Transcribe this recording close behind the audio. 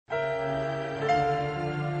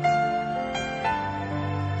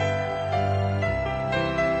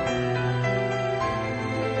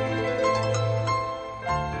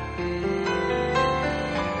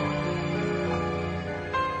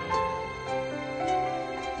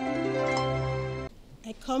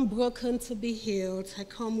come broken to be healed. I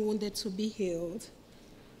come wounded to be healed.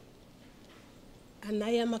 And I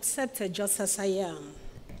am accepted just as I am.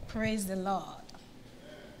 Praise the Lord.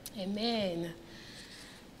 Amen.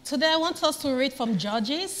 Today I want us to read from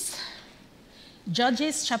Judges.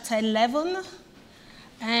 Judges chapter 11.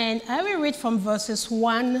 And I will read from verses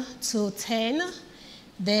 1 to 10,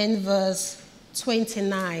 then verse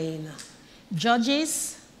 29.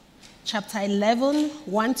 Judges chapter 11,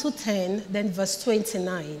 1 to 10, then verse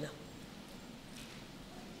 29.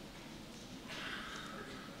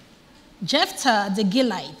 Jephthah the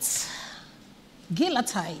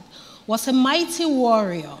Gileadite was a mighty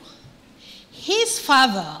warrior. His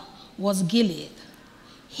father was Gilead.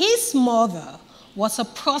 His mother was a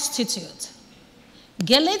prostitute.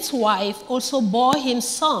 Gilead's wife also bore him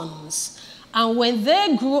sons, and when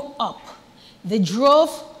they grew up, they drove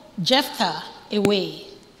Jephthah away.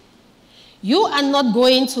 You are not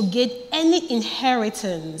going to get any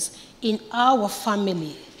inheritance in our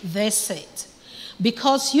family, they said,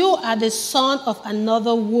 because you are the son of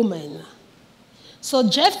another woman. So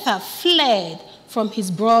Jephthah fled from his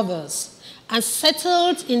brothers and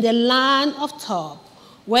settled in the land of Tob,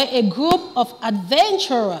 where a group of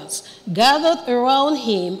adventurers gathered around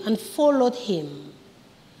him and followed him.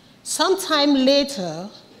 Sometime later,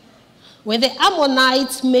 when the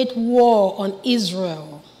Ammonites made war on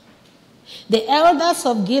Israel, the elders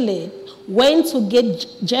of Gilead went to get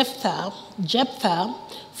Jephthah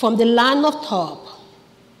from the land of Tob.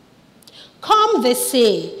 Come, they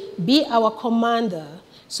say, be our commander,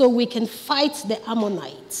 so we can fight the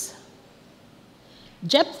Ammonites.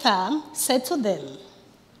 Jephthah said to them,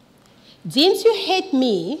 didn't you hate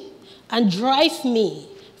me and drive me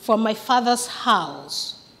from my father's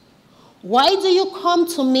house? Why do you come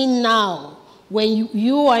to me now when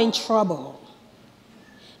you are in trouble?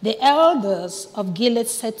 The elders of Gilead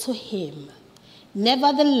said to him,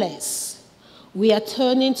 nevertheless, we are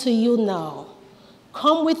turning to you now.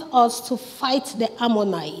 Come with us to fight the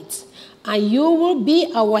Ammonites, and you will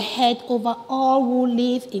be our head over all who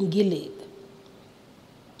live in Gilead.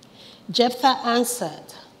 Jephthah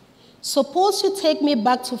answered, suppose you take me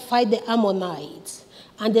back to fight the Ammonites,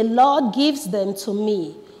 and the Lord gives them to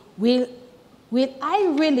me. Will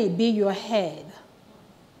I really be your head?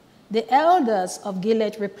 The elders of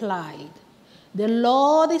Gilead replied, the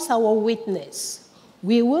Lord is our witness.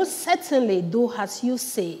 We will certainly do as you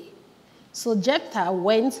say. So Jephthah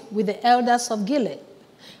went with the elders of Gilead,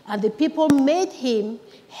 and the people made him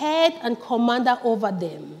head and commander over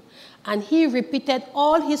them. And he repeated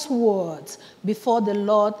all his words before the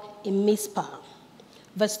Lord in Mizpah.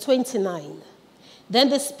 Verse 29. Then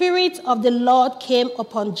the Spirit of the Lord came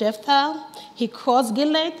upon Jephthah. He crossed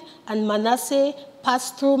Gilead, and Manasseh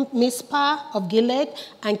passed through Mizpah of Gilead,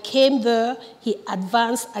 and came there. He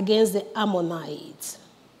advanced against the Ammonites.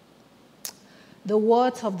 The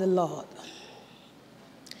word of the Lord.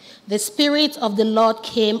 The Spirit of the Lord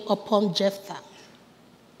came upon Jephthah.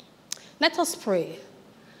 Let us pray.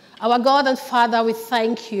 Our God and Father, we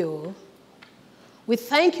thank you. We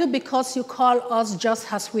thank you because you call us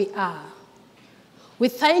just as we are. We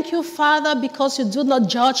thank you, Father, because you do not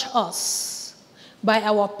judge us by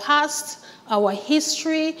our past, our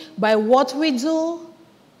history, by what we do.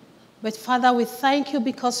 But Father, we thank you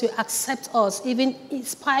because you accept us even in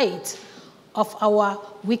spite of our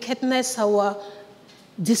wickedness, our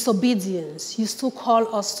disobedience. You still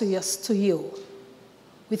call us to you.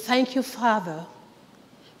 We thank you, Father,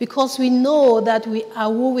 because we know that we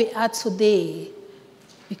are who we are today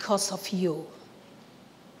because of you.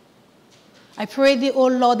 I pray thee, O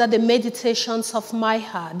Lord, that the meditations of my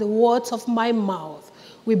heart, the words of my mouth,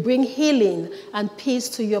 will bring healing and peace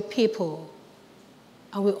to your people,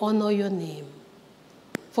 and we honor your name.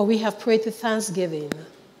 For we have prayed with thanksgiving.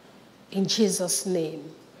 In Jesus' name,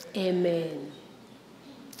 amen.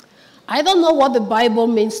 I don't know what the Bible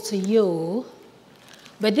means to you,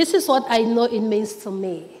 but this is what I know it means to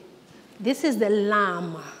me. This is the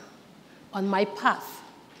lamp on my path.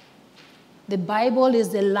 The Bible is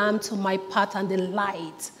the lamp to my path and the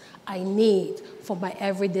light I need for my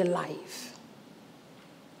everyday life.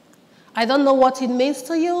 I don't know what it means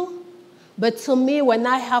to you, but to me, when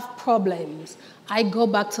I have problems, I go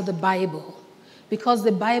back to the Bible because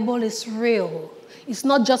the Bible is real. It's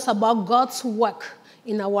not just about God's work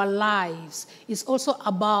in our lives. It's also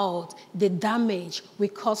about the damage we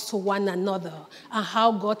cause to one another and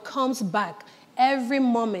how God comes back every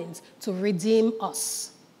moment to redeem us.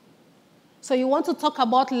 So you want to talk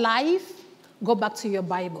about life? Go back to your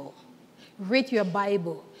Bible. Read your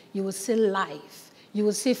Bible. You will see life. You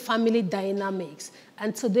will see family dynamics.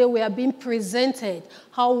 And today we are being presented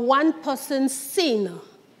how one person's sin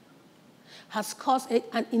has caused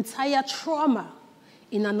an entire trauma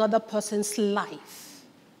in another person's life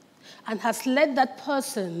and has led that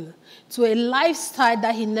person to a lifestyle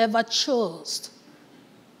that he never chose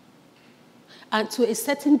and to a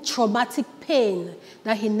certain traumatic pain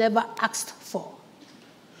that he never asked for.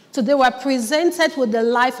 So they were presented with the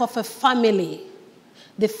life of a family,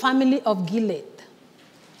 the family of Gilead.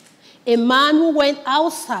 A man who went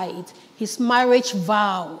outside his marriage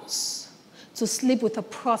vows to sleep with a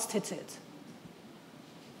prostitute.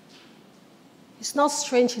 It's not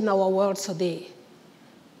strange in our world today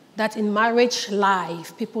that in marriage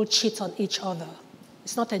life, people cheat on each other.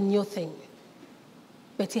 It's not a new thing,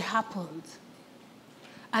 but it happened.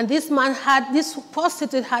 And this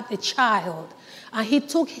prostitute had a child, and he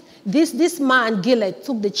took, this man, Gilead,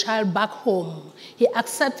 took the child back home. He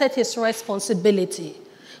accepted his responsibility,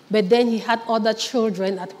 but then he had other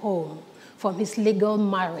children at home from his legal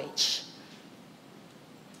marriage.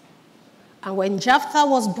 And when Jephthah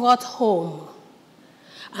was brought home,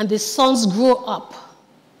 and the sons grew up,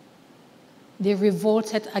 they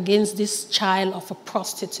revolted against this child of a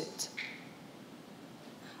prostitute.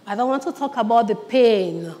 I don't want to talk about the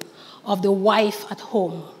pain of the wife at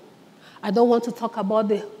home. I don't want to talk about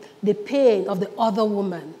the pain of the other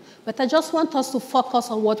woman. But I just want us to focus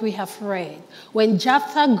on what we have read. When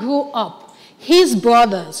Jephthah grew up, his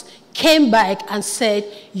brothers came back and said,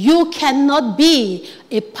 you cannot be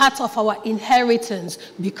a part of our inheritance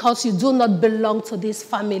because you do not belong to this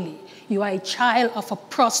family. You are a child of a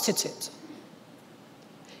prostitute.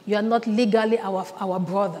 You are not legally our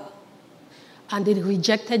brother. And they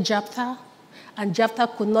rejected Jephthah, and Jephthah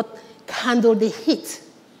could not handle the heat.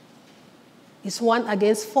 It's 1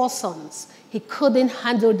 against 4 sons. He couldn't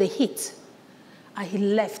handle the heat, and he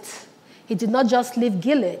left. He did not just leave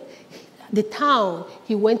Gilead, the town,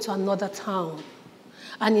 he went to another town.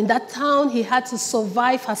 And in that town, he had to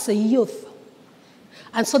survive as a youth.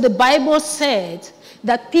 And so the Bible said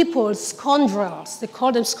that people, scoundrels, they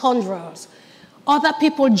called them scoundrels, other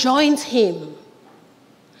people joined him.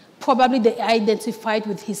 Probably they identified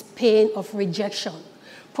with his pain of rejection.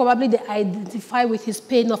 Probably they identified with his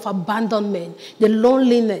pain of abandonment, the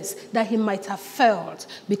loneliness that he might have felt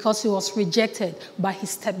because he was rejected by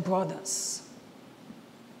his stepbrothers.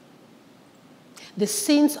 The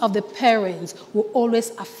sins of the parents will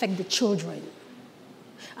always affect the children.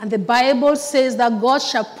 And the Bible says that God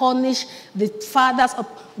shall punish the fathers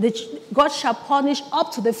God shall punish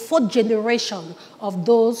up to the 4th generation of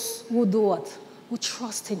those who do what? Who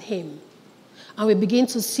trust in him. And we begin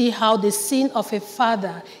to see how the sin of a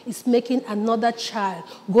father is making another child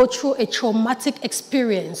go through a traumatic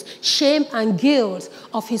experience, shame and guilt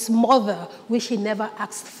of his mother, which he never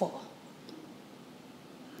asked for.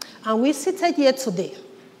 And we seated here today.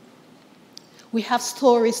 We have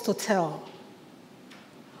stories to tell.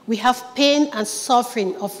 We have pain and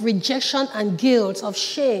suffering of rejection and guilt, of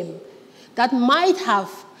shame that might have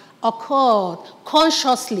occurred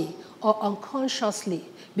consciously or unconsciously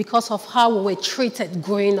because of how we were treated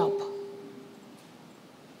growing up.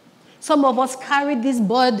 Some of us carry these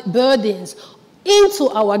burdens into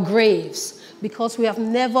our graves because we have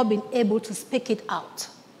never been able to speak it out.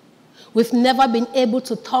 We've never been able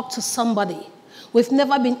to talk to somebody. We've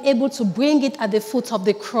never been able to bring it at the foot of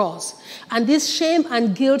the cross. And this shame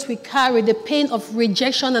and guilt we carry, the pain of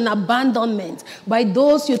rejection and abandonment by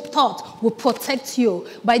those you thought would protect you,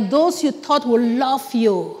 by those you thought would love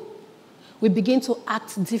you, we begin to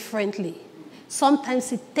act differently.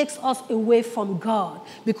 Sometimes it takes us away from God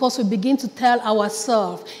because we begin to tell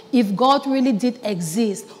ourselves, if God really did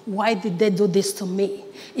exist, why did they do this to me?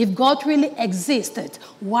 If God really existed,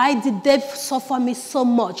 why did they suffer me so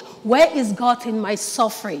much? Where is God in my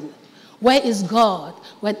suffering? Where is God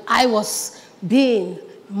when I was being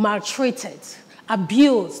maltreated,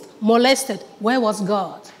 abused, molested? Where was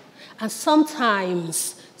God? And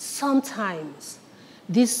sometimes,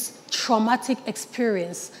 this traumatic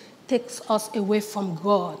experience takes us away from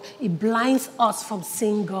God. It blinds us from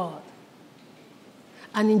seeing God.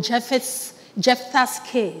 And in Jephthah's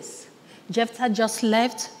case, Jephthah just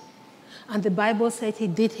left, and the Bible said he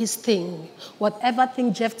did his thing. Whatever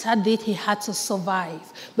thing Jephthah did, he had to survive.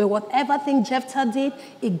 But whatever thing Jephthah did,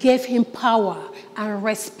 it gave him power and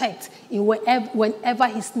respect whenever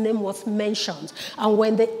his name was mentioned. And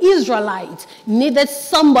when the Israelites needed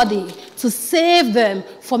somebody to save them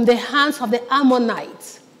from the hands of the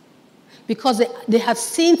Ammonites, because they have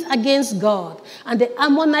sinned against God, and the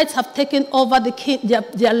Ammonites have taken over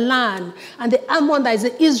their land, and the Ammonites,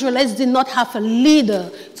 the Israelites, did not have a leader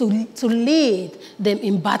to lead them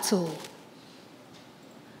in battle.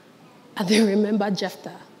 And they remembered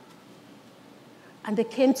Jephthah. And they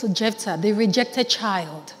came to Jephthah, the rejected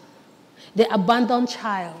child, the abandoned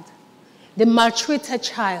child, the maltreated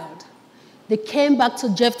child. They came back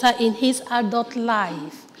to Jephthah in his adult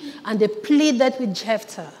life, and they pleaded with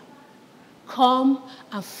Jephthah, come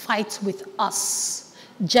and fight with us.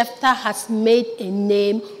 Jephthah has made a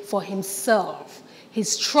name for himself.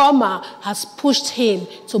 His trauma has pushed him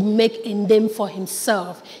to make a name for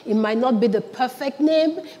himself. It might not be the perfect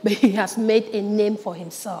name, but he has made a name for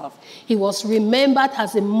himself. He was remembered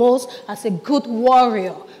as a good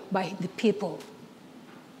warrior by the people.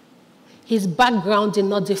 His background did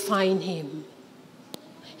not define him.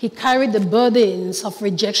 He carried the burdens of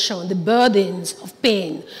rejection, the burdens of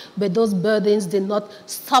pain, but those burdens did not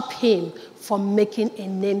stop him from making a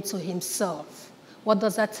name to himself. What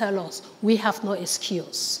does that tell us? We have no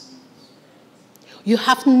excuse. You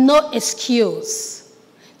have no excuse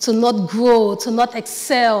to not grow, to not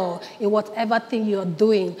excel in whatever thing you're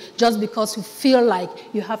doing just because you feel like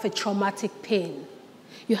you have a traumatic pain.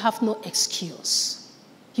 You have no excuse.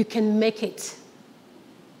 You can make it.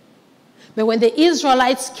 But when the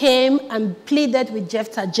Israelites came and pleaded with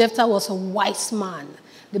Jephthah, Jephthah was a wise man.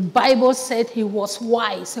 The Bible said he was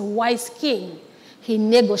wise, a wise king. He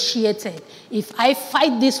negotiated. If I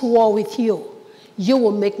fight this war with you, you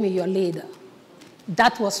will make me your leader.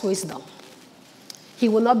 That was wisdom. He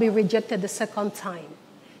will not be rejected the second time.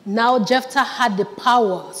 Now Jephthah had the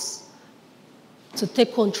powers to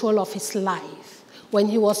take control of his life. When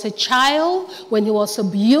he was a child, when he was a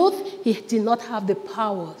youth, he did not have the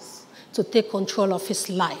powers to take control of his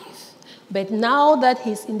life. But now that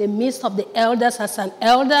he's in the midst of the elders as an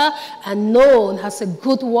elder and known as a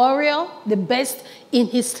good warrior, the best in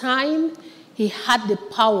his time, he had the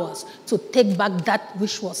powers to take back that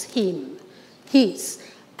which was his,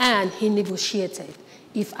 and he negotiated.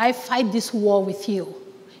 If I fight this war with you,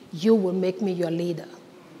 you will make me your leader.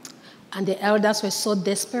 And the elders were so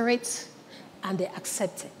desperate, and they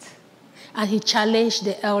accepted. And he challenged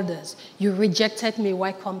the elders. You rejected me,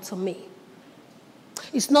 why come to me?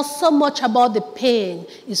 It's not so much about the pain,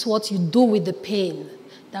 it's what you do with the pain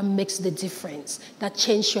that makes the difference, that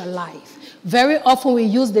changes your life. Very often we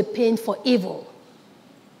use the pain for evil.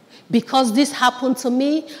 Because this happened to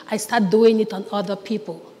me, I start doing it on other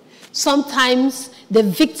people. Sometimes the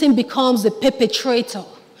victim becomes the perpetrator.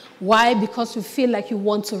 Why? Because you feel like you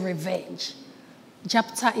want to revenge.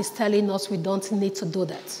 Jephthah is telling us we don't need to do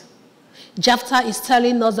that. Jephthah is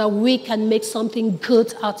telling us that we can make something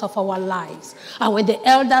good out of our lives. And when the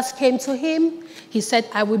elders came to him, he said,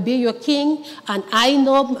 I will be your king, and I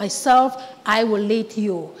know myself, I will lead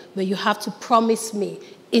you. But you have to promise me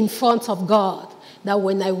in front of God that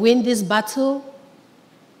when I win this battle,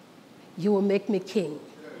 you will make me king.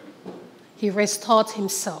 He restored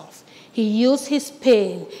himself. He used his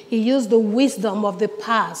pain. He used the wisdom of the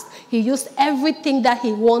past. He used everything that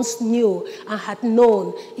he once knew and had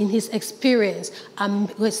known in his experience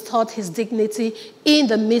and restored his dignity in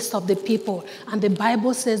the midst of the people. And the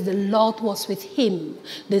Bible says the Lord was with him.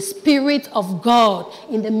 The Spirit of God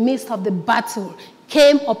in the midst of the battle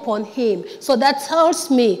came upon him. So that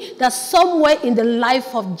tells me that somewhere in the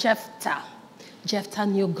life of Jephthah, Jephthah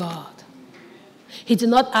knew God. He did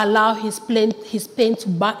not allow his pain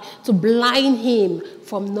to blind him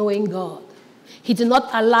from knowing God. He did not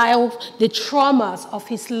allow the traumas of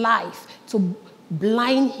his life to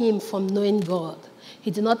blind him from knowing God.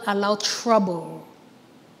 He did not allow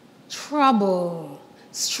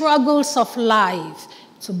struggles of life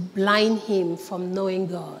to blind him from knowing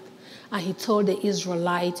God. And he told the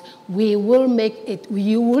Israelites, we will make it,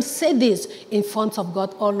 you will say this in front of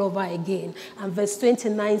God all over again. And verse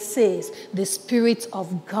 29 says, the Spirit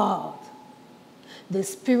of God, the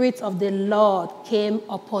Spirit of the Lord came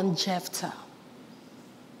upon Jephthah.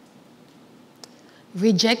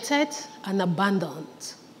 Rejected and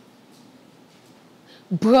abandoned.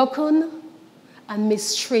 Broken and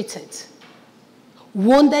mistreated.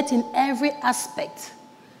 Wounded in every aspect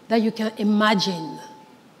that you can imagine.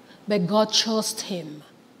 But God chose him.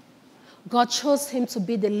 God chose him to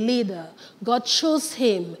be the leader. God chose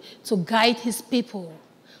him to guide his people.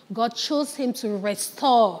 God chose him to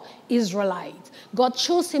restore Israelites. God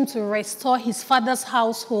chose him to restore his father's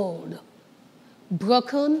household.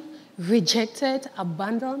 Broken, rejected,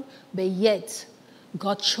 abandoned, but yet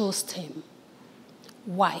God chose him.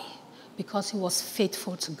 Why? Because he was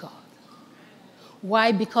faithful to God.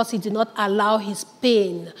 Why? Because he did not allow his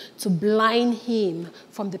pain to blind him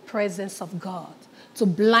from the presence of God, to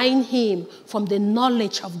blind him from the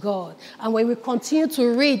knowledge of God. And when we continue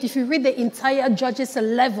to read, if you read the entire Judges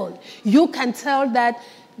 11, you can tell that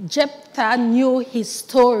Jephthah knew his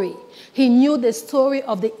story. He knew the story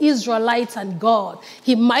of the Israelites and God.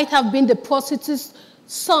 He might have been the prostitute's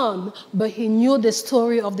son, but he knew the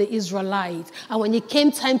story of the Israelites. And when it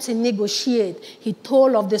came time to negotiate, he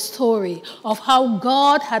told of the story of how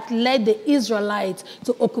God had led the Israelites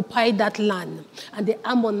to occupy that land. And the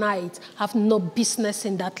Ammonites have no business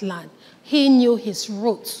in that land. He knew his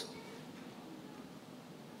roots.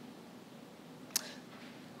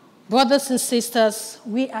 Brothers and sisters,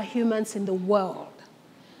 we are humans in the world,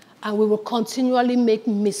 and we will continually make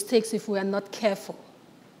mistakes if we are not careful.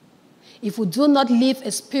 If we do not live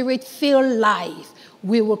a spirit-filled life,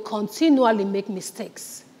 we will continually make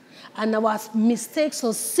mistakes. And our mistakes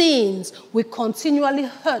or sins will continually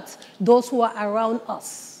hurt those who are around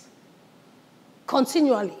us.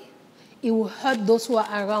 Continually. It will hurt those who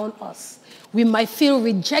are around us. We might feel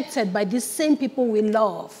rejected by these same people we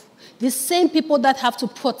love. These same people that have to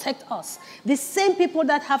protect us. These same people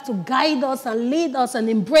that have to guide us and lead us and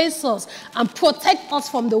embrace us and protect us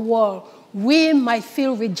from the world. We might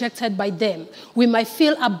feel rejected by them. We might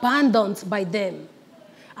feel abandoned by them.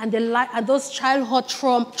 And those childhood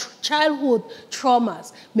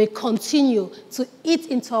traumas may continue to eat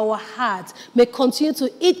into our hearts, may continue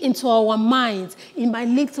to eat into our minds. It might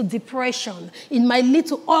lead to depression. It might lead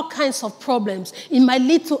to all kinds of problems. It might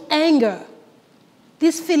lead to anger.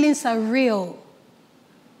 These feelings are real.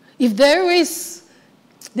 If there is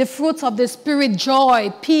the fruit of the Spirit,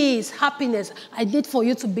 joy, peace, happiness, I need for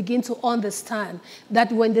you to begin to understand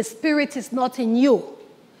that when the Spirit is not in you,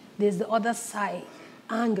 there's the other side,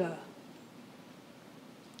 anger,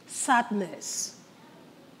 sadness.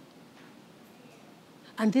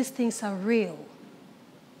 And these things are real.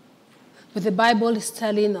 But the Bible is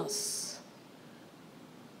telling us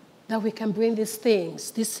that we can bring these things,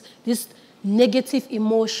 these negative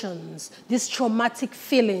emotions, these traumatic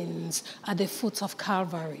feelings at the foot of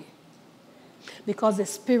Calvary. Because the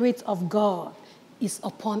Spirit of God is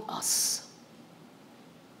upon us.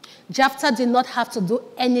 Jephthah did not have to do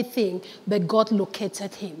anything, but God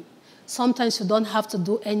located him. Sometimes you don't have to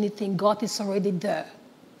do anything. God is already there.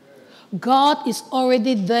 God is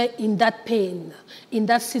already there in that pain, in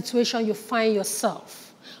that situation you find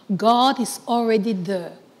yourself. God is already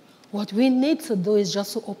there. What we need to do is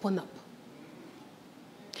just to open up.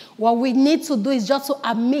 What we need to do is just to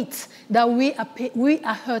admit that we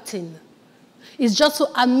are hurting. It's just to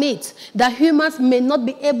admit that humans may not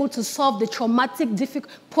be able to solve the traumatic,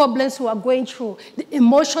 difficult problems we are going through, the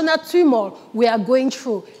emotional turmoil we are going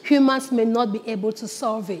through. Humans may not be able to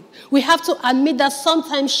solve it. We have to admit that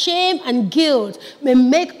sometimes shame and guilt may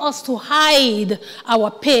make us to hide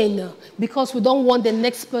our pain because we don't want the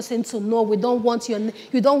next person to know. You don't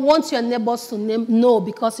want your neighbors to know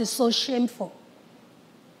because it's so shameful.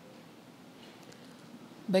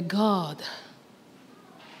 But God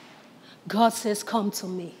says, come to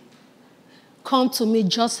me. Come to me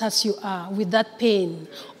just as you are, with that pain.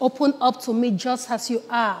 Open up to me just as you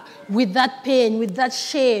are, with that pain, with that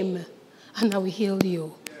shame, and I will heal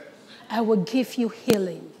you. I will give you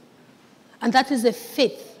healing. And that is the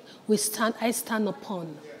faith I stand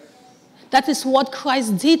upon. That is what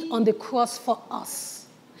Christ did on the cross for us.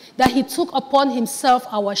 That he took upon himself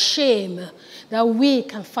our shame, that we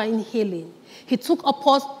can find healing. He took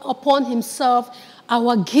upon himself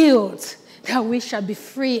our guilt, that we shall be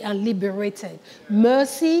free and liberated.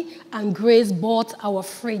 Mercy and grace bought our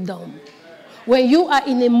freedom. When you are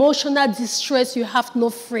in emotional distress, you have no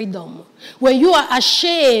freedom. When you are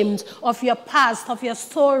ashamed of your past, of your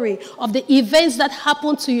story, of the events that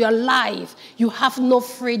happened to your life, you have no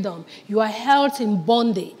freedom. You are held in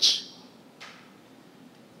bondage.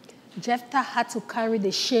 Jephthah had to carry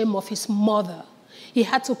the shame of his mother. He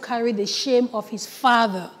had to carry the shame of his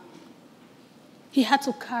father. He had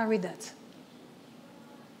to carry that.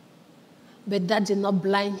 But that did not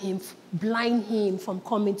blind him from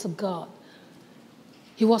coming to God.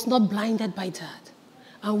 He was not blinded by that.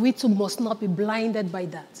 And we too must not be blinded by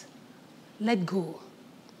that. Let go.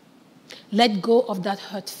 Let go of that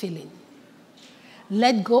hurt feeling.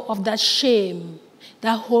 Let go of that shame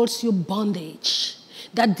that holds you bondage,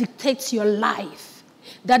 that dictates your life,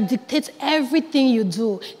 that dictates everything you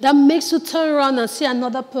do, that makes you turn around and see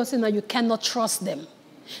another person and you cannot trust them.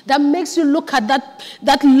 That makes you look at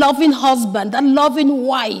that loving husband, that loving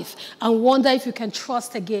wife, and wonder if you can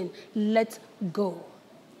trust again. Let go.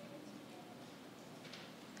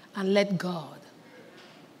 And let God.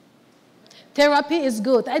 Therapy is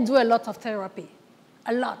good. I do a lot of therapy.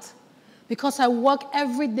 A lot. Because I work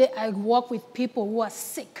every day, I work with people who are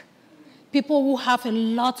sick. People who have a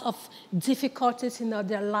lot of difficulties in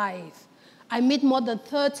their life. I meet more than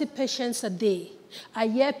 30 patients a day. I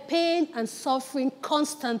hear pain and suffering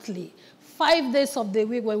constantly. 5 days of the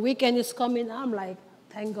week, when weekend is coming, I'm like,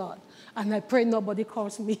 thank God. And I pray nobody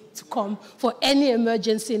calls me to come for any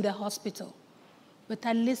emergency in the hospital. But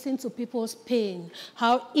I listen to people's pain,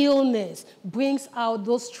 how illness brings out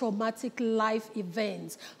those traumatic life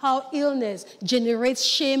events, how illness generates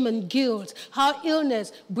shame and guilt, how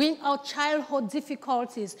illness brings out childhood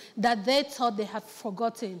difficulties that they thought they had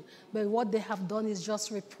forgotten, but what they have done is just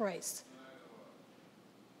repressed.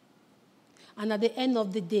 And at the end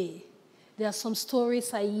of the day, there are some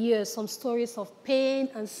stories I hear, some stories of pain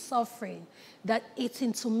and suffering that eats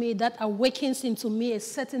into me, that awakens into me a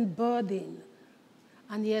certain burden.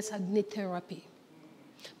 And yes, I need therapy.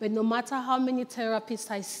 But no matter how many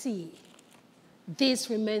therapists I see, this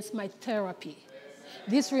remains my therapy.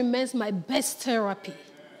 This remains my best therapy.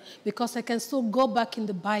 Because I can still go back in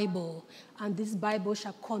the Bible, and this Bible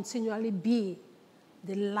shall continually be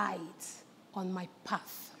the light on my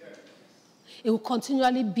path. It will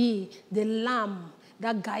continually be the lamp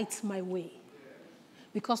that guides my way.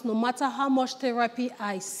 Because no matter how much therapy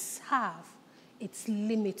I have, it's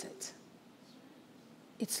limited.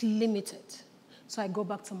 It's limited. So I go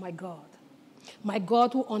back to my God. My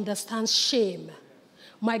God who understands shame.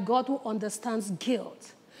 My God who understands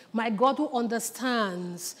guilt. My God who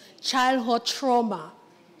understands childhood trauma.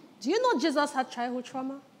 Do you know Jesus had childhood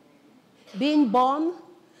trauma? Being born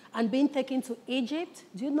and being taken to Egypt.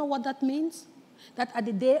 Do you know what that means? That at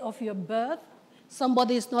the day of your birth,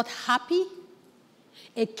 somebody is not happy.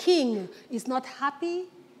 A king is not happy.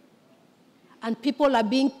 And people are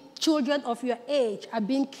being children of your age are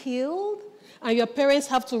being killed, and your parents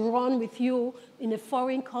have to run with you in a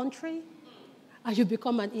foreign country, and you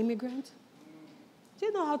become an immigrant. Do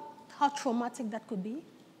you know how traumatic that could be?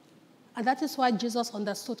 And that is why Jesus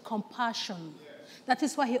understood compassion. That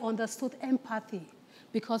is why he understood empathy,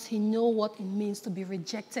 because he knew what it means to be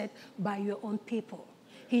rejected by your own people.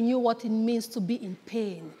 He knew what it means to be in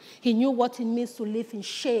pain. He knew what it means to live in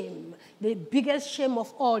shame. The biggest shame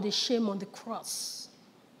of all, the shame on the cross.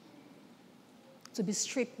 To be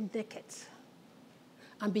stripped naked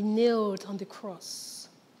and be nailed on the cross.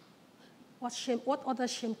 What shame? What other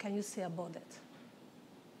shame can you say about that?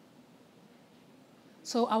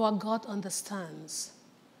 So our God understands.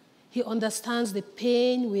 He understands the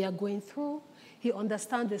pain we are going through. He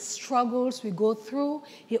understands the struggles we go through.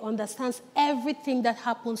 He understands everything that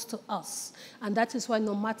happens to us. And that is why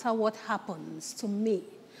no matter what happens to me,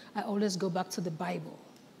 I always go back to the Bible.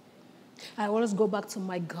 I always go back to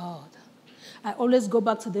my God. I always go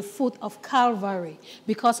back to the foot of Calvary,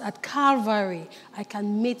 because at Calvary, I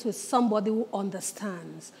can meet with somebody who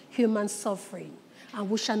understands human suffering and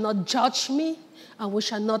who shall not judge me and who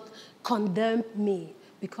shall not condemn me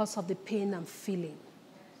because of the pain I'm feeling.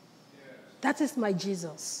 That is my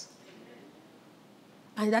Jesus.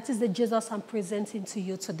 And that is the Jesus I'm presenting to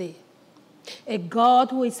you today. A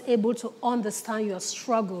God who is able to understand your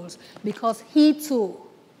struggles, because he too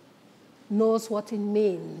knows what it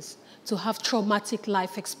means to have traumatic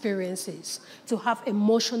life experiences, to have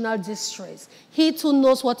emotional distress. He too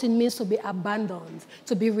knows what it means to be abandoned,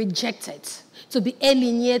 to be rejected, to be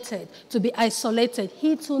alienated, to be isolated.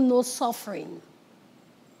 He too knows suffering.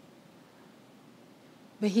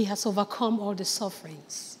 But he has overcome all the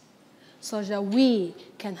sufferings so that we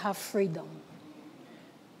can have freedom.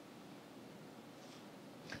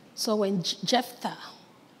 So when Jephthah,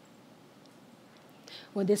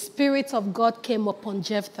 when the Spirit of God came upon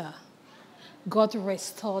Jephthah, God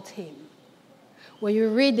restored him. When you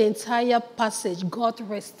read the entire passage, God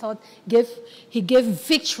restored, he gave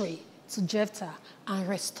victory to Jephthah and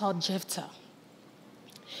restored Jephthah.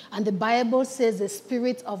 And the Bible says the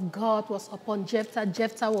Spirit of God was upon Jephthah.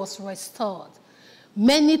 Jephthah was restored.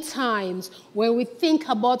 Many times when we think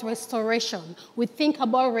about restoration, we think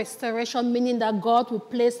about restoration meaning that God will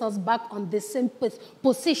place us back on the same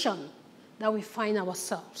position that we find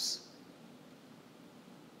ourselves.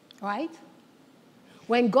 Right?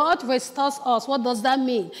 When God restores us, what does that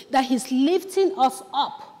mean? That he's lifting us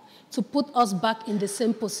up to put us back in the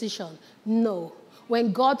same position. No.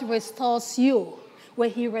 When God restores you, when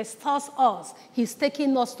he restores us, he's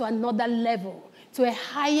taking us to another level, to a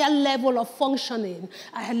higher level of functioning,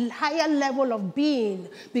 a higher level of being,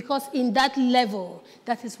 because in that level,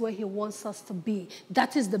 that is where he wants us to be.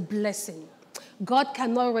 That is the blessing. God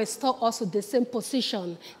cannot restore us to the same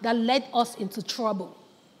position that led us into trouble.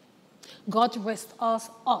 God restores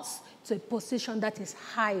us to a position that is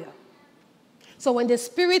higher. So when the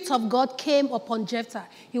Spirit of God came upon Jephthah,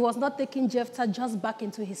 he was not taking Jephthah just back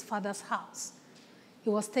into his father's house. He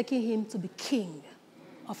was taking him to be king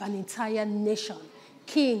of an entire nation,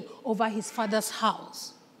 king over his father's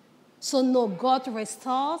house. So no, God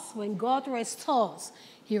restores. When God restores,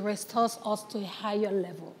 he restores us to a higher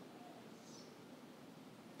level.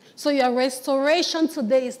 So your restoration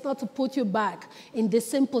today is not to put you back in the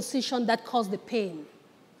same position that caused the pain.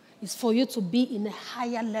 It's for you to be in a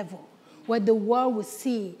higher level where the world will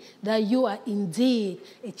see that you are indeed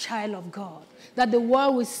a child of God. That the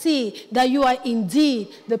world will see that you are indeed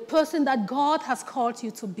the person that God has called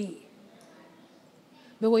you to be.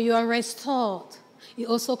 But when you are restored, it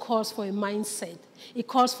also calls for a mindset. It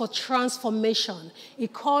calls for transformation.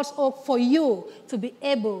 It calls for you to be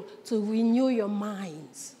able to renew your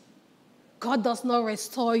minds. God does not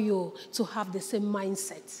restore you to have the same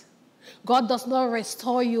mindset. God does not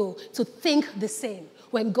restore you to think the same.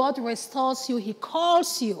 When God restores you, he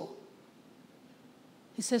calls you.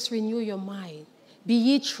 He says, renew your mind. Be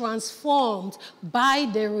ye transformed by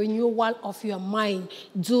the renewal of your mind.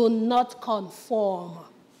 Do not conform.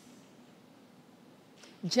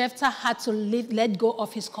 Jephthah had to let go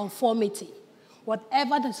of his conformity.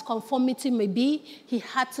 Whatever this conformity may be, he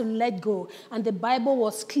had to let go. And the Bible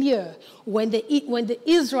was clear. When the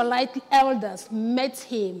Israelite elders met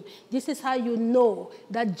him, this is how you know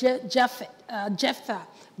that Jephthah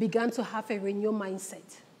began to have a renewed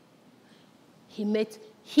mindset. He met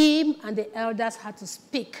him, and the elders had to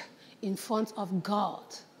speak in front of God.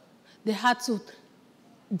 They had to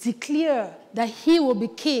declare that he will be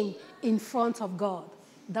king in front of God.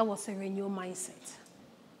 That was a renewed mindset.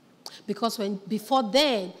 Because before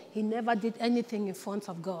then, he never did anything in front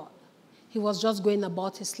of God. He was just going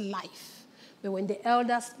about his life. But when the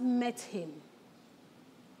elders met him,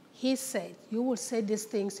 he said, you will say these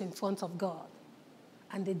things in front of God.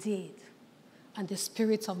 And they did. And the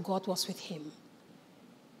Spirit of God was with him.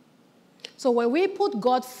 So when we put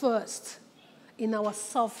God first in our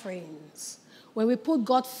sufferings, when we put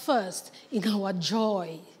God first in our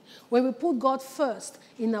joy, when we put God first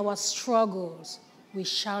in our struggles, we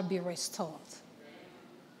shall be restored.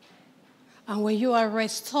 And when you are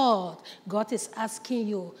restored, God is asking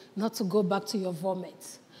you not to go back to your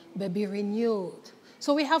vomit, but be renewed.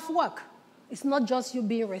 So we have work. It's not just you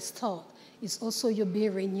being restored. It's also you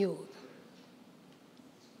being renewed.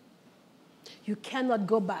 You cannot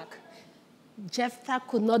go back. Jephthah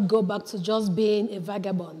could not go back to just being a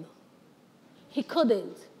vagabond. He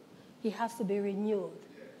couldn't. He has to be renewed.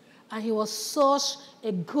 And he was such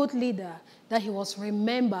a good leader that he was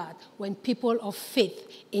remembered when people of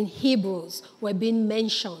faith in Hebrews were being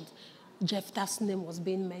mentioned. Jephthah's name was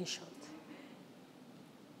being mentioned.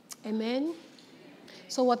 Amen?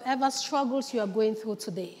 So whatever struggles you are going through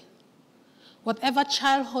today, whatever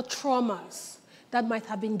childhood traumas that might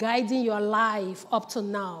have been guiding your life up to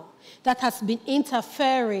now, that has been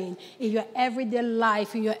interfering in your everyday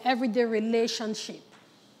life, in your everyday relationship,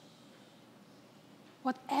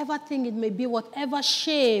 whatever thing it may be, whatever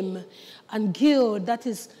shame and guilt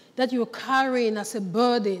that you're carrying as a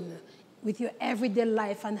burden with your everyday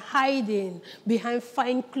life and hiding behind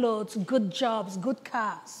fine clothes, good jobs, good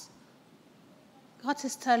cars, God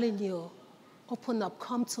is telling you, open up,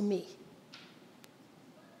 come to me.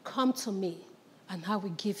 Come to me, and I will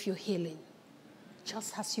give you healing,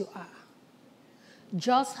 just as you are.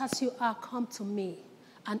 Just as you are, come to me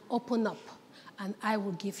and open up, and I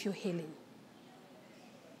will give you healing.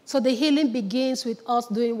 So the healing begins with us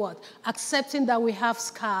doing what? Accepting that we have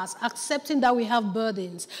scars, accepting that we have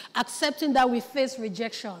burdens, accepting that we face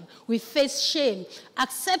rejection, we face shame,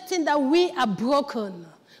 accepting that we are broken,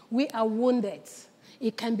 we are wounded.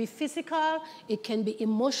 It can be physical, it can be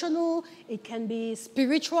emotional, it can be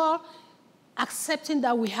spiritual. Accepting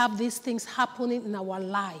that we have these things happening in our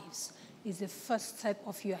lives is the first step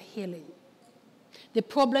of your healing. The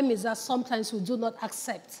problem is that sometimes we do not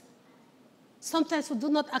accept. Sometimes we do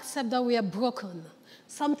not accept that we are broken.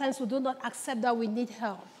 Sometimes we do not accept that we need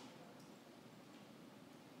help.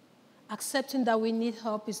 Accepting that we need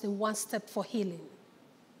help is the one step for healing.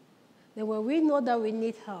 Then when we know that we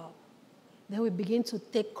need help, then we begin to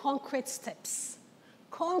take concrete steps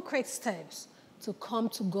to come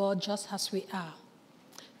to God just as we are.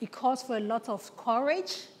 It calls for a lot of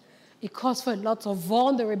courage. It calls for a lot of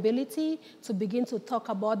vulnerability to begin to talk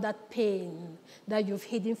about that pain that you've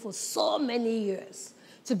hidden for so many years,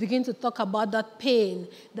 to begin to talk about that pain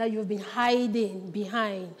that you've been hiding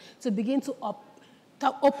behind, to begin to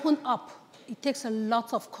open up. It takes a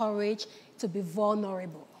lot of courage to be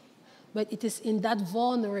vulnerable. But it is in that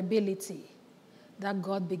vulnerability that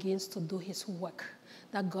God begins to do his work,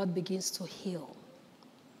 that God begins to heal.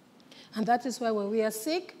 And that is why when we are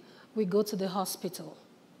sick, we go to the hospital,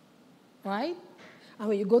 right? And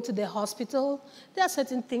when you go to the hospital, there are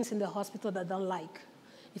certain things in the hospital that I don't like.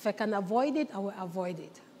 If I can avoid it, I will avoid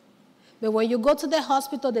it. But when you go to the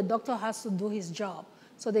hospital, the doctor has to do his job.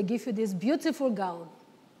 So they give you this beautiful gown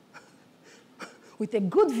with a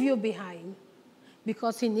good view behind.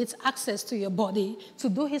 because he needs access to your body to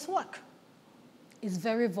do his work. It's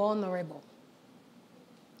very vulnerable.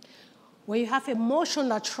 When you have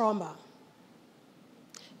emotional trauma,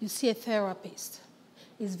 you see a therapist.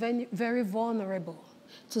 It's very, very vulnerable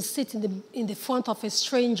to sit in the front of a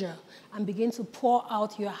stranger and begin to pour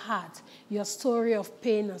out your heart, your story of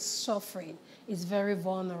pain and suffering. Is very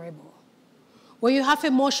vulnerable. When you have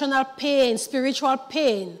emotional pain, spiritual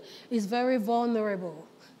pain, it's very vulnerable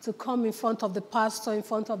to come in front of the pastor, in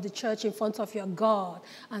front of the church, in front of your God,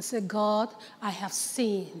 and say, God, I have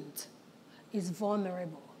sinned. It's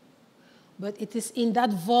vulnerable. But it is in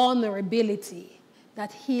that vulnerability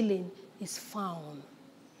that healing is found.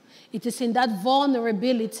 It is in that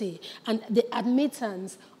vulnerability and the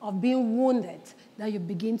admittance of being wounded that you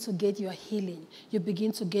begin to get your healing. You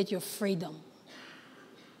begin to get your freedom.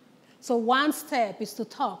 So one step is to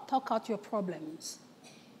talk out your problems.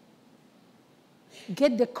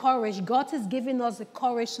 Get the courage. God is giving us the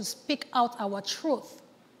courage to speak out our truth.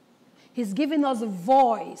 He's giving us a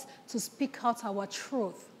voice to speak out our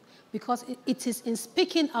truth, because it is in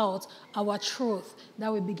speaking out our truth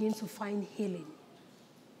that we begin to find healing.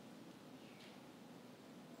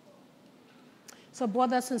 So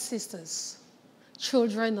brothers and sisters,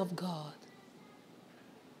 children of God,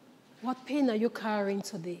 what pain are you carrying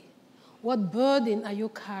today? What burden are you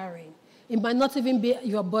carrying? It might not even be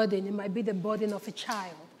your burden. It might be the burden of a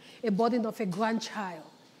child, a burden of a grandchild.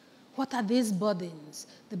 What are these burdens?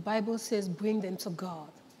 The Bible says bring them to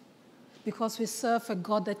God, because we serve a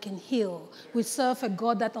God that can heal. We serve a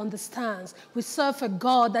God that understands. We serve a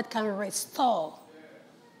God that can restore.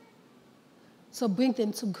 So bring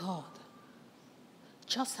them to God.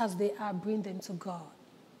 Just as they are, bring them to God.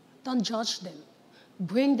 Don't judge them.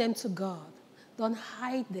 Bring them to God. Don't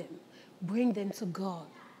hide them. Bring them to God.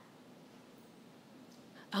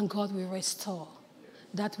 And God will restore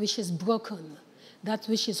that which is broken, that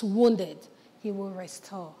which is wounded. He will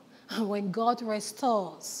restore. And when God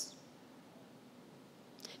restores,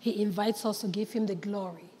 he invites us to give him the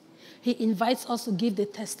glory. He invites us to give the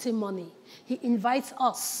testimony. He invites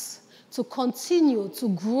us to continue to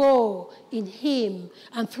grow in him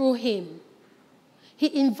and through him.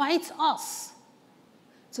 He invites us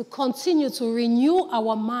to continue to renew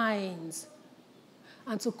our minds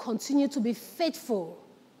and to continue to be faithful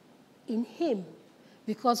in him,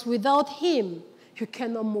 because without him, you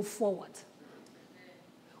cannot move forward.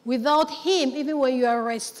 Without him, even when you are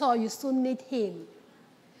restored, you still need him.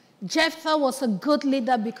 Jephthah was a good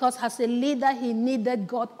leader because as a leader, he needed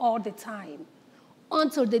God all the time.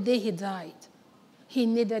 Until the day he died, he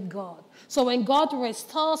needed God. So when God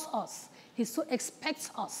restores us, he still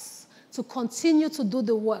expects us to continue to do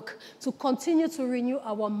the work, to continue to renew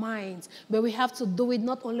our minds. But we have to do it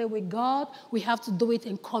not only with God, we have to do it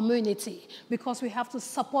in community, because we have to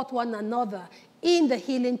support one another in the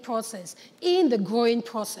healing process, in the growing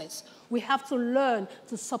process. We have to learn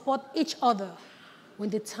to support each other when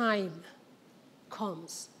the time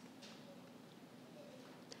comes.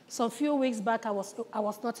 So a few weeks back, I was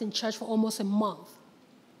not in church for almost a month.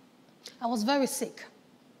 I was very sick.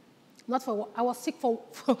 I was sick for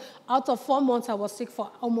out of 4 months, I was sick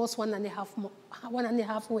for almost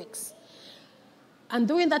 1.5 weeks. And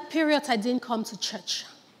during that period, I didn't come to church.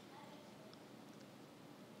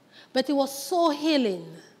 But it was so healing.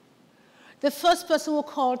 The first person who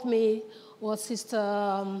called me was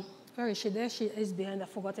Sister, where is she? There she is behind, I've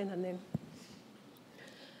forgotten her name.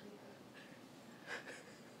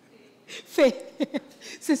 Faye.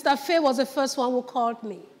 Sister Faye was the first one who called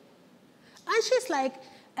me. And she's like,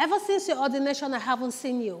 ever since your ordination, I haven't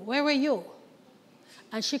seen you. Where were you?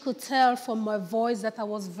 And she could tell from my voice that I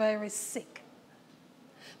was very sick.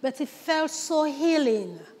 But it felt so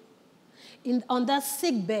healing on that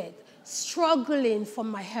sick bed, struggling for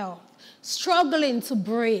my health, struggling to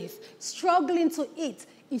breathe, struggling to eat.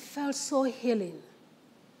 It felt so healing.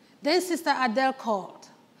 Then Sister Adele called.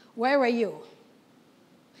 Where were you?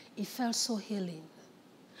 It felt so healing.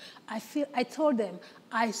 I told them,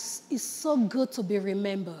 it's so good to be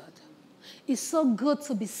remembered. It's so good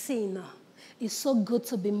to be seen. It's so good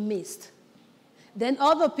to be missed. Then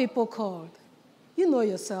other people called. You know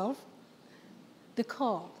yourself. They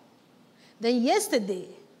called. Then yesterday,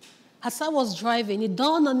 as I was driving, it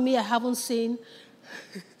dawned on me I haven't seen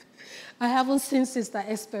Sister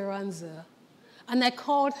Esperanza. And I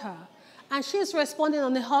called her. And she's responding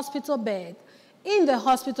on the hospital bed. In the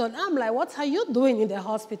hospital, I'm like, what are you doing in the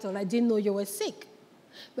hospital? I didn't know you were sick.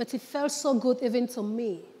 But it felt so good even to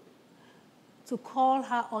me to call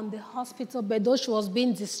her on the hospital bed, though she was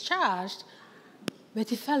being discharged,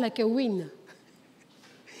 but it felt like a win.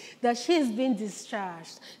 that she is being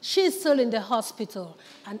discharged. She is still in the hospital,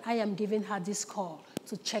 and I am giving her this call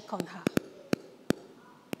to check on her.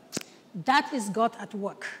 That is God at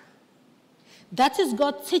work. That is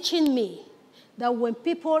God teaching me that when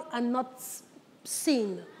people are not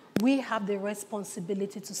seen, we have the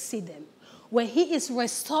responsibility to see them. When He is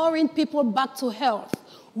restoring people back to health,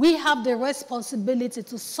 we have the responsibility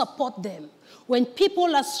to support them. When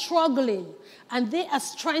people are struggling and they are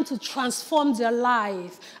trying to transform their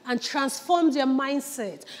life and transform their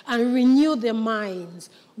mindset and renew their minds,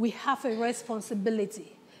 we have a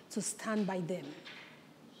responsibility to stand by them.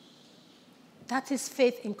 That is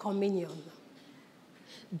faith in communion.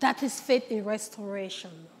 That is faith in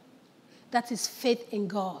restoration. That is faith in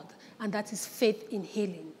God. And that is faith in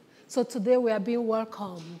healing. So today we are being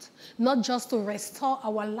welcomed, not just to restore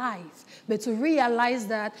our life, but to realize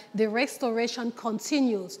that the restoration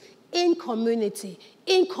continues in community,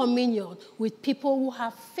 in communion with people who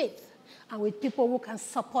have faith and with people who can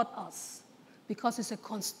support us, because it's a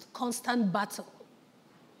constant battle.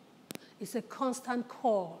 It's a constant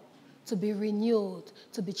call to be renewed,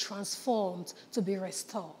 to be transformed, to be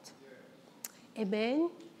restored. Amen?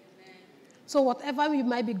 So whatever you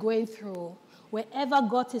might be going through, wherever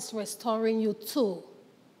God is restoring you to,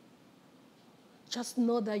 just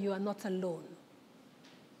know that you are not alone.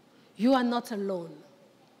 You are not alone.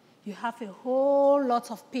 You have a whole lot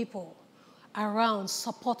of people around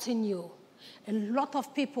supporting you. A lot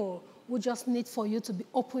of people who just need for you to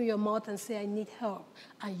open your mouth and say, I need help,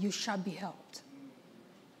 and you shall be helped.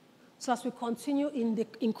 So as we continue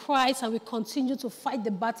in Christ and we continue to fight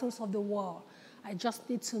the battles of the world, I just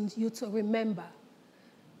need you to remember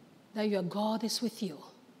that your God is with you.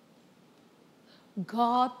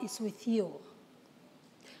 God is with you.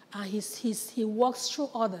 And He works through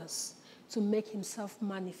others to make Himself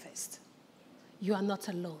manifest. You are not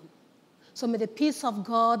alone. So may the peace of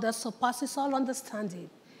God that surpasses all understanding,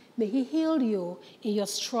 may He heal you in your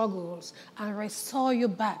struggles and restore you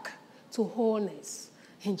back to wholeness.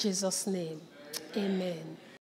 In Jesus' name, amen.